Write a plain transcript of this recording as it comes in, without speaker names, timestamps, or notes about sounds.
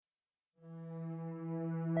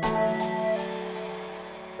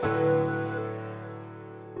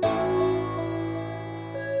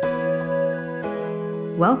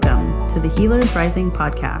Welcome to the Healers Rising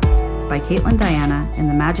podcast by Caitlin Diana and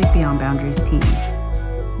the Magic Beyond Boundaries team,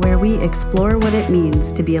 where we explore what it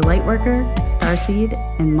means to be a light worker, starseed,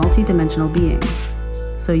 and multidimensional being,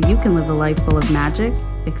 so you can live a life full of magic,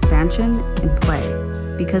 expansion, and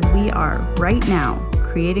play, because we are, right now,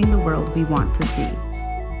 creating the world we want to see.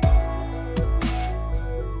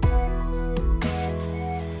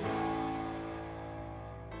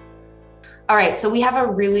 All right, so we have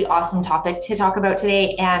a really awesome topic to talk about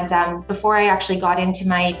today. And before I actually got into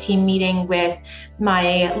my team meeting with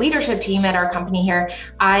my leadership team at our company here,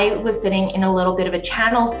 I was sitting in a little bit of a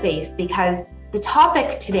channel space because the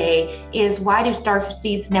topic today is, why do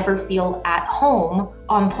starseeds never feel at home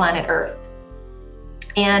on planet Earth?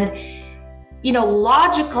 And,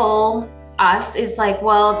 logical us is like,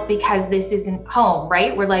 well, it's because this isn't home,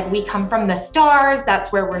 right? We're like, we come from the stars,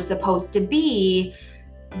 that's where we're supposed to be.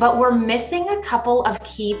 But we're missing a couple of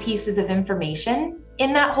key pieces of information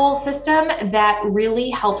in that whole system that really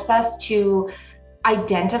helps us to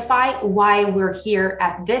identify why we're here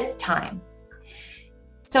at this time.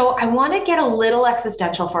 So I want to get a little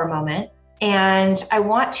existential for a moment, and I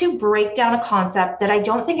want to break down a concept that I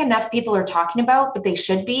don't think enough people are talking about, but they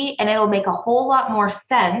should be, and it'll make a whole lot more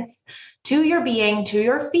sense to your being, to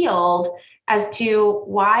your field, as to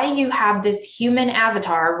why you have this human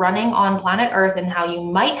avatar running on planet Earth and how you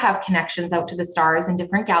might have connections out to the stars in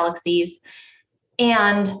different galaxies,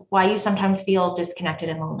 and why you sometimes feel disconnected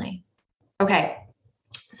and lonely. Okay,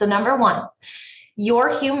 so number one, your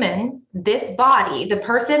human, this body, the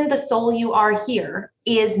person, the soul you are here,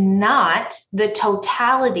 is not the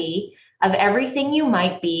totality of everything you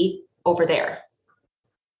might be over there,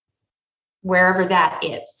 wherever that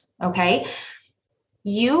is, okay?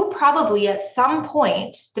 You probably at some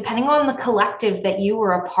point, depending on the collective that you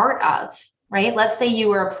were a part of, right? Let's say you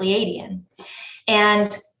were a Pleiadian.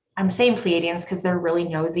 And I'm saying Pleiadians because they're really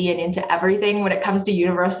nosy and into everything when it comes to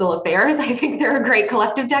universal affairs. I think they're a great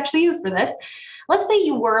collective to actually use for this. Let's say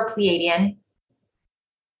you were a Pleiadian.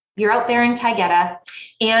 You're out there in Taygeta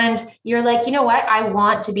and you're like, you know what? I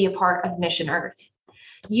want to be a part of Mission Earth.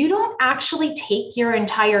 You don't actually take your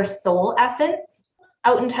entire soul essence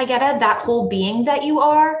out in Taygeta, that whole being that you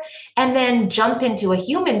are, and then jump into a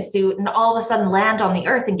human suit and all of a sudden land on the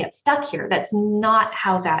earth and get stuck here. That's not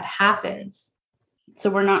how that happens. So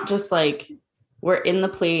we're not just like, we're in the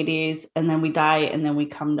Pleiades and then we die and then we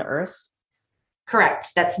come to Earth?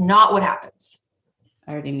 Correct. That's not what happens.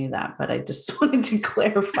 I already knew that, but I just wanted to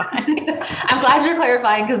clarify. I'm glad you're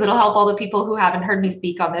clarifying, because it'll help all the people who haven't heard me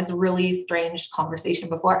speak on this really strange conversation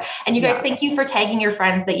before. And you guys, thank you for tagging your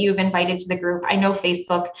friends that you've invited to the group. I know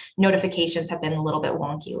Facebook notifications have been a little bit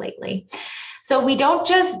wonky lately. So we don't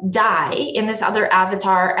just die in this other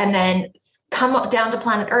avatar and then come down to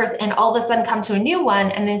planet Earth and all of a sudden come to a new one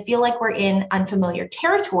and then feel like we're in unfamiliar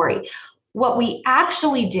territory. What we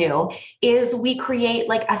actually do is we create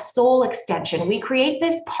like a soul extension. We create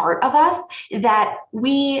this part of us that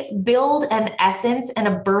we build an essence and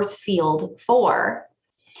a birth field for,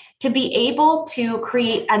 to be able to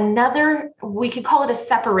create another, we could call it a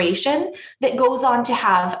separation, that goes on to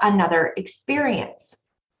have another experience.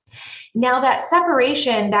 Now that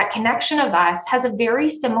separation, that connection of us, has a very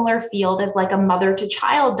similar field as like a mother to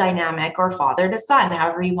child dynamic or father to son,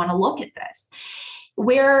 however you want to look at this,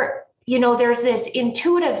 where there's this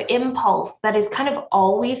intuitive impulse that is kind of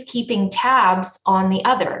always keeping tabs on the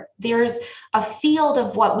other. There's a field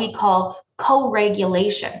of what we call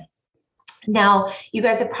co-regulation. Now, you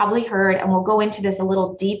guys have probably heard, and we'll go into this a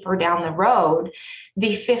little deeper down the road,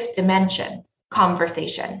 the fifth dimension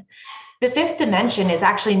conversation. The fifth dimension is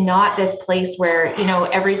actually not this place where,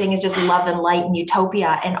 everything is just love and light and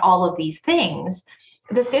utopia and all of these things.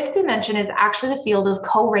 The fifth dimension is actually the field of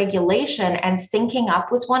co-regulation and syncing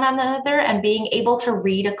up with one another and being able to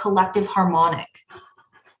read a collective harmonic.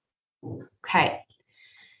 Okay.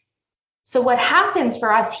 So what happens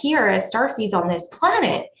for us here as starseeds on this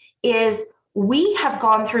planet is we have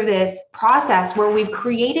gone through this process where we've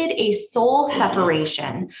created a soul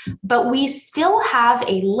separation, but we still have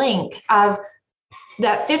a link of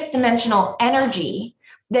that fifth dimensional energy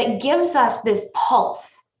that gives us this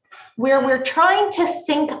pulse, where we're trying to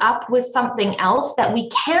sync up with something else that we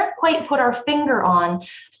can't quite put our finger on.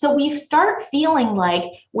 So we start feeling like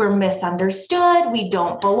we're misunderstood, we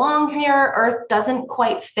don't belong here, Earth doesn't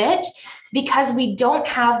quite fit, because we don't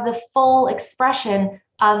have the full expression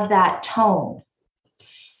of that tone.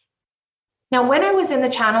 Now, when I was in the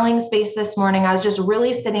channeling space this morning, I was just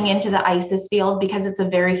really sitting into the Isis field because it's a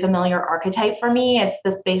very familiar archetype for me. It's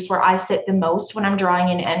the space where I sit the most when I'm drawing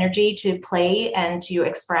in energy to play and to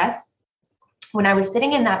express. when I was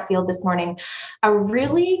sitting in that field this morning, a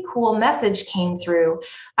really cool message came through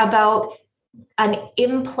about an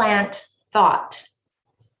implant thought.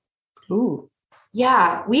 Ooh.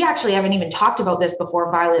 Yeah, we actually haven't even talked about this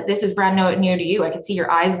before, Violet. This is brand new to you. I can see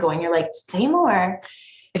your eyes going. You're like, say more.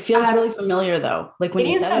 It feels really familiar though. Like when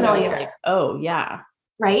you said it, I was like, oh yeah.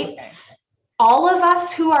 Right? Okay. All of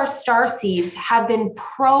us who are starseeds have been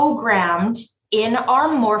programmed in our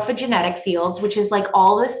morphogenetic fields, which is like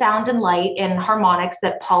all the sound and light and harmonics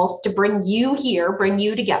that pulse to bring you here, bring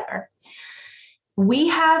you together. We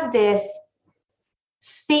have this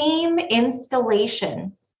same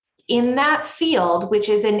installation in that field, which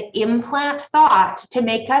is an implant thought to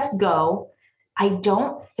make us go, I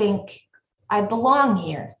don't think I belong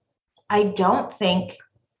here. I don't think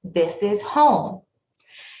this is home.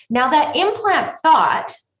 Now, that implant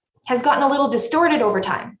thought has gotten a little distorted over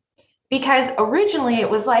time, because originally it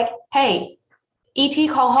was like, hey, ET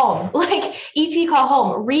call home, like ET call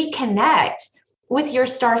home, reconnect with your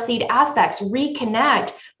starseed aspects,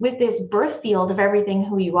 reconnect with this birth field of everything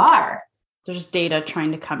who you are. There's data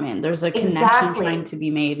trying to come in. There's a connection trying to be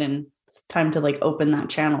made, and it's time to like open that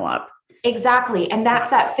channel up. Exactly. And that's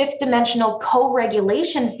that fifth dimensional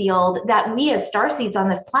co-regulation field that we as starseeds on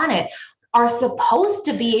this planet are supposed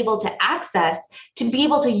to be able to access, to be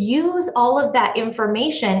able to use all of that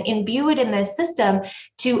information, imbue it in this system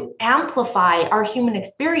to amplify our human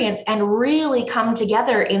experience and really come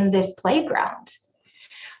together in this playground.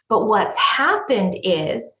 But what's happened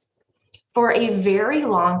is, for a very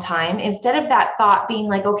long time, instead of that thought being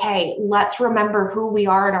like, okay, let's remember who we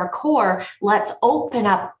are at our core, let's open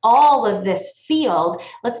up all of this field,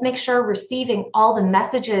 let's make sure receiving all the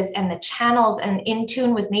messages and the channels and in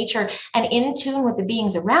tune with nature and in tune with the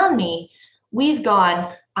beings around me, we've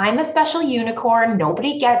gone, I'm a special unicorn,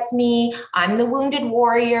 nobody gets me, I'm the wounded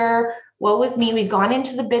warrior, woe is me. We've gone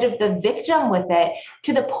into the bit of the victim with it,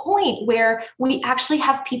 to the point where we actually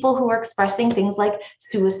have people who are expressing things like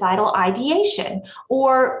suicidal ideation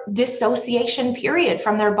or dissociation period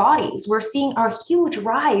from their bodies. We're seeing a huge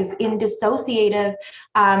rise in dissociative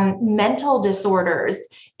mental disorders.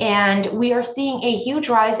 And we are seeing a huge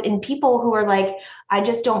rise in people who are like, I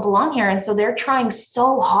just don't belong here. And so they're trying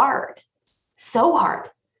so hard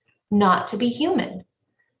not to be human.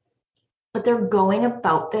 But they're going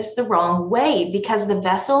about this the wrong way, because the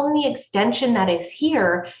vessel and the extension that is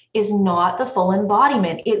here is not the full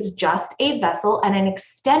embodiment. It's just a vessel and an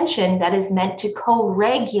extension that is meant to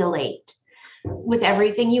co-regulate with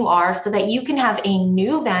everything you are, so that you can have a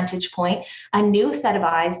new vantage point, a new set of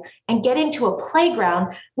eyes, and get into a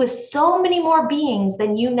playground with so many more beings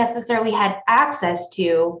than you necessarily had access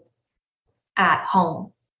to at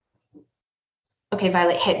home. Okay,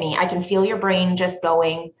 Violet, hit me. I can feel your brain just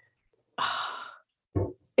going.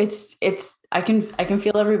 I can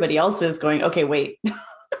feel everybody else is going, okay, wait.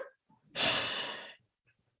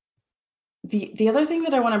 The other thing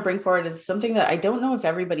that I want to bring forward is something that I don't know if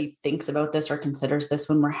everybody thinks about this or considers this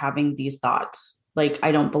when we're having these thoughts. Like,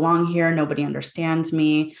 I don't belong here. Nobody understands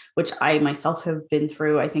me, which I myself have been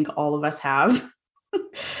through. I think all of us have.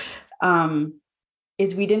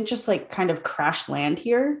 Is we didn't just like kind of crash land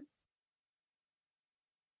here.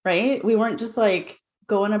 Right? We weren't just like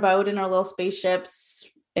going about in our little spaceships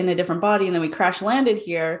in a different body and then we crash landed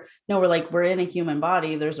here. No, we're in a human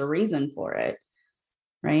body. There's a reason for it.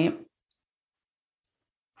 Right?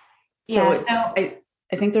 Yeah, so I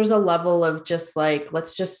think there's a level of just like,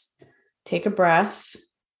 let's just take a breath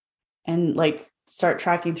and like start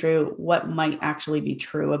tracking through what might actually be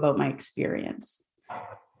true about my experience.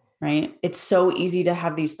 Right? It's so easy to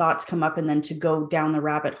have these thoughts come up and then to go down the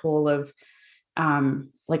rabbit hole of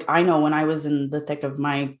like, I know when I was in the thick of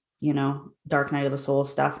my, dark night of the soul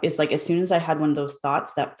stuff, it's like, as soon as I had one of those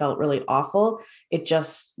thoughts that felt really awful, it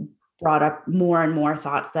just brought up more and more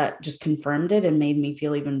thoughts that just confirmed it and made me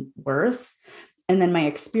feel even worse. And then my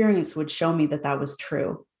experience would show me that that was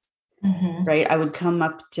true. Mm-hmm. Right. I would come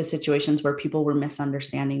up to situations where people were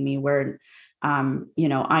misunderstanding me, where, I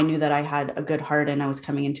knew that I had a good heart and I was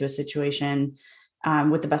coming into a situation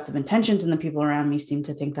with the best of intentions, and the people around me seemed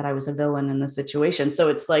to think that I was a villain in the situation. So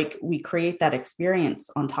it's like we create that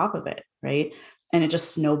experience on top of it, right? And it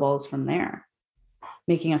just snowballs from there,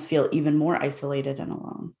 making us feel even more isolated and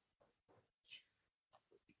alone.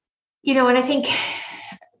 And I think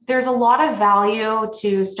there's a lot of value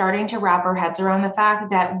to starting to wrap our heads around the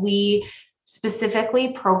fact that we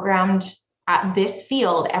specifically programmed at this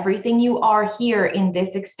field, everything you are here in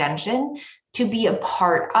this extension, to be a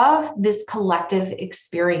part of this collective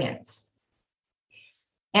experience.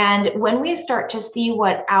 And when we start to see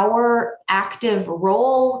what our active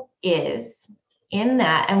role is in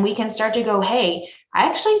that, and we can start to go, hey, I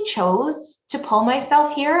actually chose to pull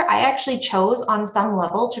myself here. I actually chose on some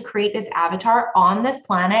level to create this avatar on this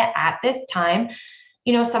planet at this time.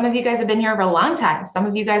 Some of you guys have been here for a long time. Some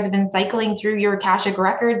of you guys have been cycling through your Akashic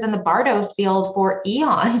records in the Bardos field for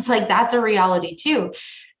eons. Like, that's a reality too.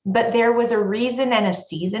 But there was a reason and a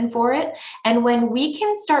season for it. And when we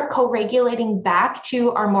can start co-regulating back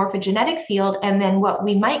to our morphogenetic field, and then what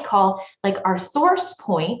we might call like our source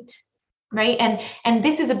point, right? And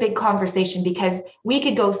this is a big conversation, because we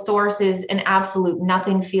could go sources an absolute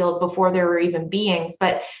nothing field before there were even beings,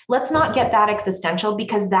 but let's not get that existential,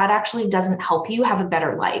 because that actually doesn't help you have a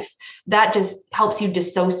better life. That just helps you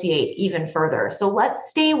dissociate even further. So let's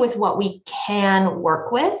stay with what we can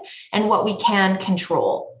work with and what we can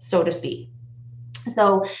control, so to speak.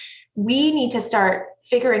 So we need to start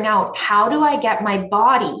figuring out, how do I get my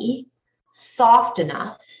body soft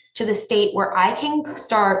enough to the state where I can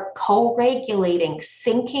start co-regulating,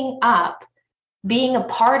 syncing up, being a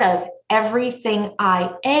part of everything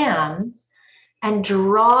I am, and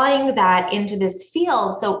drawing that into this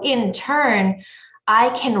field. So in turn, I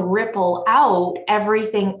can ripple out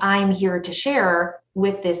everything I'm here to share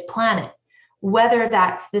with this planet. Whether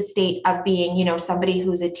that's the state of being, somebody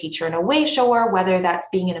who's a teacher and a way shower, whether that's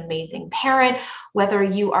being an amazing parent, whether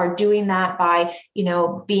you are doing that by,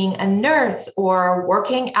 being a nurse or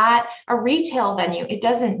working at a retail venue, it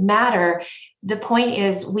doesn't matter. The point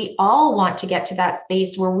is, we all want to get to that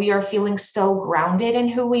space where we are feeling so grounded in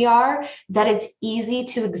who we are that it's easy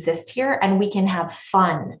to exist here and we can have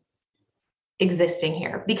fun existing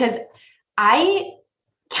here. Because I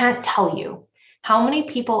can't tell you how many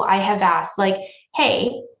people I have asked, like,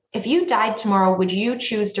 hey, if you died tomorrow, would you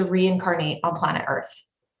choose to reincarnate on planet Earth?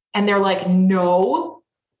 And they're like, no.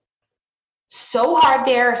 So hard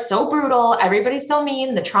there, so brutal. Everybody's so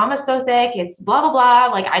mean. The trauma's so thick. It's blah, blah, blah.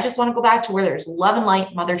 Like, I just want to go back to where there's love and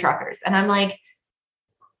light, mother truckers. And I'm like,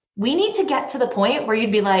 we need to get to the point where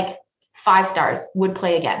you'd be like, 5 stars, would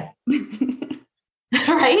play again.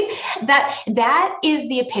 Right? That is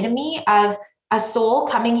the epitome of a soul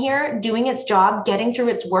coming here, doing its job, getting through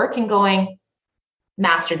its work and going,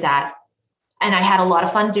 mastered that. And I had a lot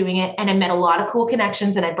of fun doing it. And I met a lot of cool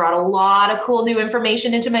connections, and I brought a lot of cool new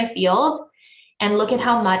information into my field. And look at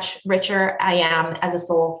how much richer I am as a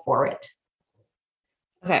soul for it.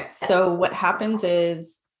 Okay. So what happens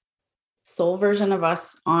is, soul version of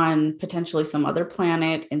us on potentially some other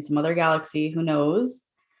planet in some other galaxy, who knows,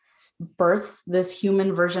 births this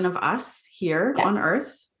human version of us here on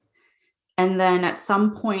Earth. And then at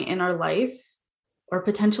some point in our life, or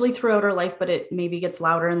potentially throughout our life, but it maybe gets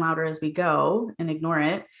louder and louder as we go and ignore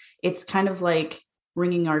it. It's kind of like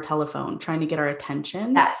ringing our telephone, trying to get our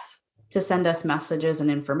attention to send us messages and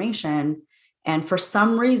information. And for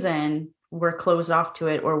some reason, we're closed off to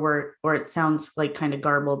it, or it sounds like kind of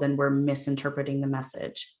garbled and we're misinterpreting the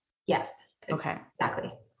message. Yes. Okay.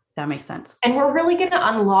 Exactly. That makes sense. And we're really going to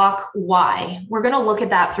unlock why. We're going to look at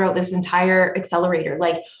that throughout this entire accelerator.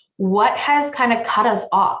 Like, what has kind of cut us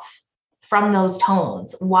off from those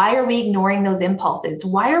tones? Why are we ignoring those impulses?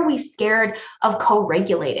 Why are we scared of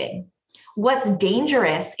co-regulating? What's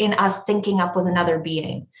dangerous in us syncing up with another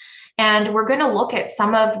being? And we're going to look at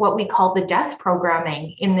some of what we call the death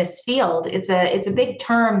programming in this field. It's a big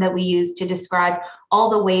term that we use to describe all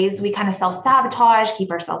the ways we kind of self-sabotage,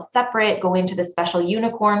 keep ourselves separate, go into the special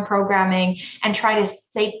unicorn programming, and try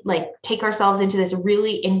to take ourselves into this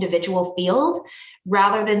really individual field,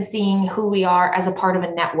 rather than seeing who we are as a part of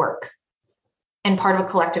a network and part of a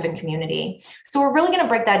collective and community. So we're really going to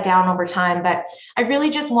break that down over time. But I really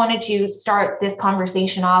just wanted to start this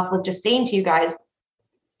conversation off with just saying to you guys,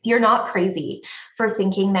 you're not crazy for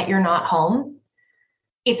thinking that you're not home.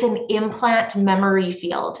 It's an implant memory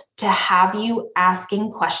field to have you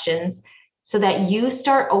asking questions so that you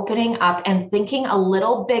start opening up and thinking a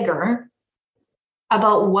little bigger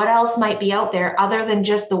about what else might be out there other than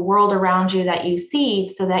just the world around you that you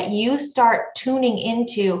see, so that you start tuning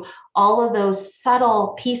into all of those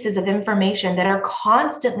subtle pieces of information that are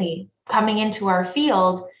constantly coming into our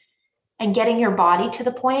field, and getting your body to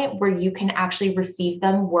the point where you can actually receive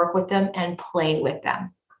them, work with them, and play with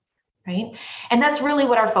them, right? And that's really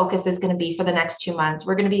what our focus is going to be for the next 2 months.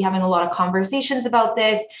 We're going to be having a lot of conversations about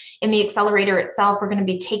this. In the accelerator itself, we're going to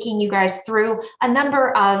be taking you guys through a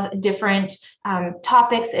number of different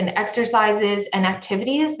topics and exercises and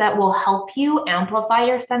activities that will help you amplify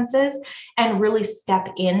your senses and really step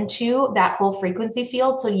into that whole frequency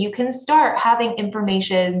field, so you can start having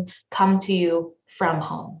information come to you from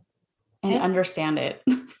home. And understand it.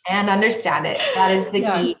 And understand it. That is the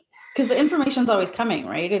key. Because the information's always coming,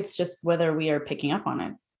 right? It's just whether we are picking up on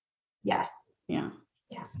it. Yes. Yeah.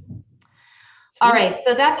 Yeah. All right,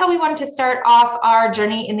 so that's how we wanted to start off our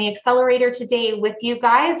journey in the accelerator today with you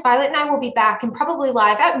guys. Violet and I will be back and probably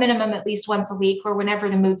live at minimum at least once a week or whenever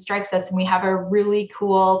the mood strikes us and we have a really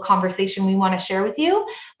cool conversation we want to share with you.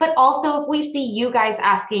 But also if we see you guys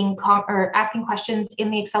asking questions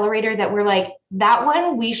in the accelerator that we're like, that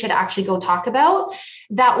one we should actually go talk about,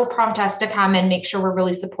 that will prompt us to come and make sure we're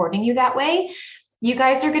really supporting you that way. You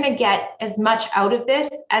guys are going to get as much out of this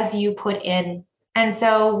as you put in. And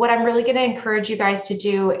so what I'm really going to encourage you guys to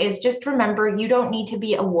do is just remember, you don't need to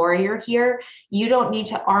be a warrior here. You don't need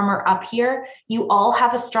to armor up here. You all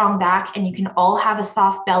have a strong back and you can all have a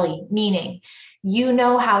soft belly, meaning you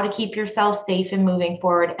know how to keep yourself safe and moving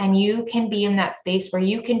forward. And you can be in that space where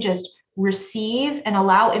you can just receive and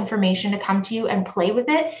allow information to come to you and play with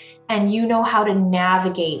it. And you know how to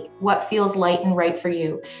navigate what feels light and right for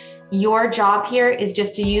you. Your job here is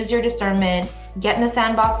just to use your discernment, get in the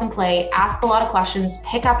sandbox and play, ask a lot of questions,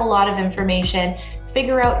 pick up a lot of information,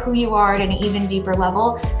 figure out who you are at an even deeper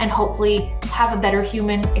level, and hopefully have a better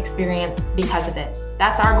human experience because of it.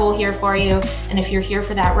 That's our goal here for you. And if you're here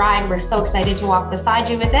for that ride, we're so excited to walk beside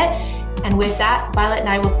you with it. And with that, Violet and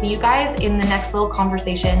I will see you guys in the next little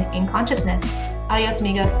conversation in consciousness. Adios,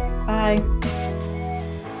 amigos. Bye.